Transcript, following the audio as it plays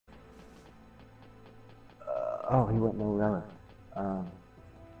Oh, he went November.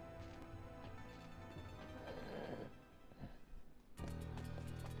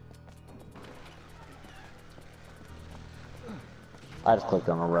 I just clicked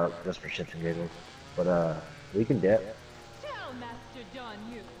on a route just for shits and giggles. But, we can dip. Tell Master Don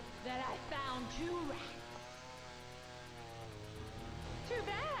you that I found 2 rats. Too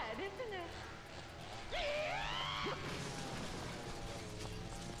bad, isn't it?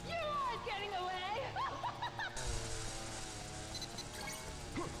 You aren't getting away!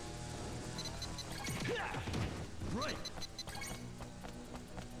 Right.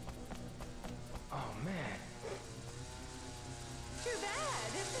 Oh man. Too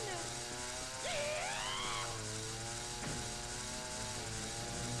bad, isn't it?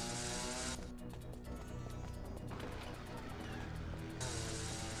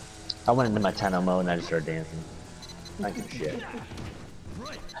 I went into my Tenno mode and I just started dancing. I give a shit.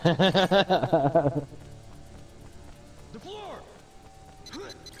 Right. The floor.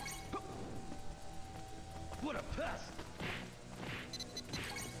 What a pest.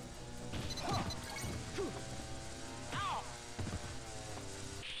 Ow!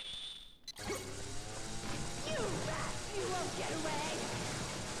 You rats, you won't get away!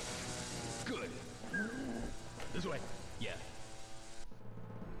 Good. This way. Yeah.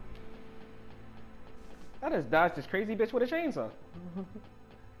 I just dodged this crazy bitch with a chainsaw.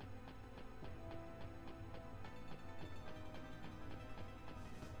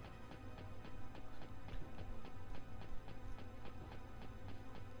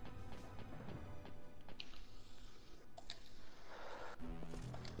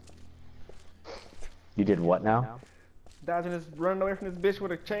 You did what now? Dodging this, running away from this bitch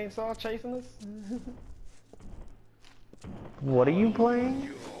with a chainsaw, chasing us. What are you playing?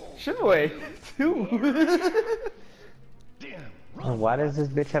 Shenmue II. Damn. And why does this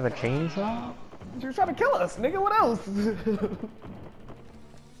bitch have a chainsaw? She was trying to kill us, nigga. What else?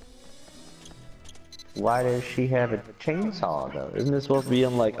 Why does she have a chainsaw though? Isn't this supposed to be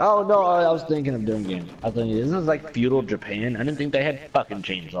in like, oh no, I was thinking of doing games. I was thinking, this is like feudal Japan. I didn't think they had fucking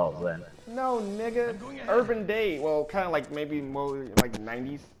chainsaws then. No, nigga. Urban day. Well, kind of like maybe more like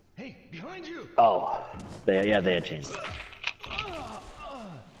 90s. Hey, behind you. Oh, they had chainsaws.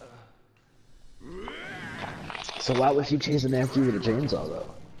 So why was she chasing after you with a chainsaw though?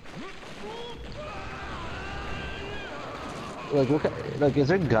 Like what? Like is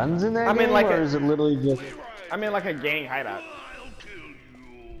there guns in that I mean, game, like or is it literally just? I mean, like a gang hideout.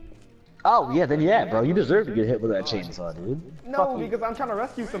 Oh yeah, then yeah, bro, you deserve to get hit with that chainsaw, dude. No, because I'm trying to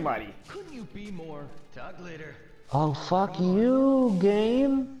rescue somebody. Couldn't you be more? Talk later. Oh fuck you,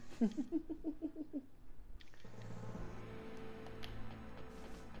 game.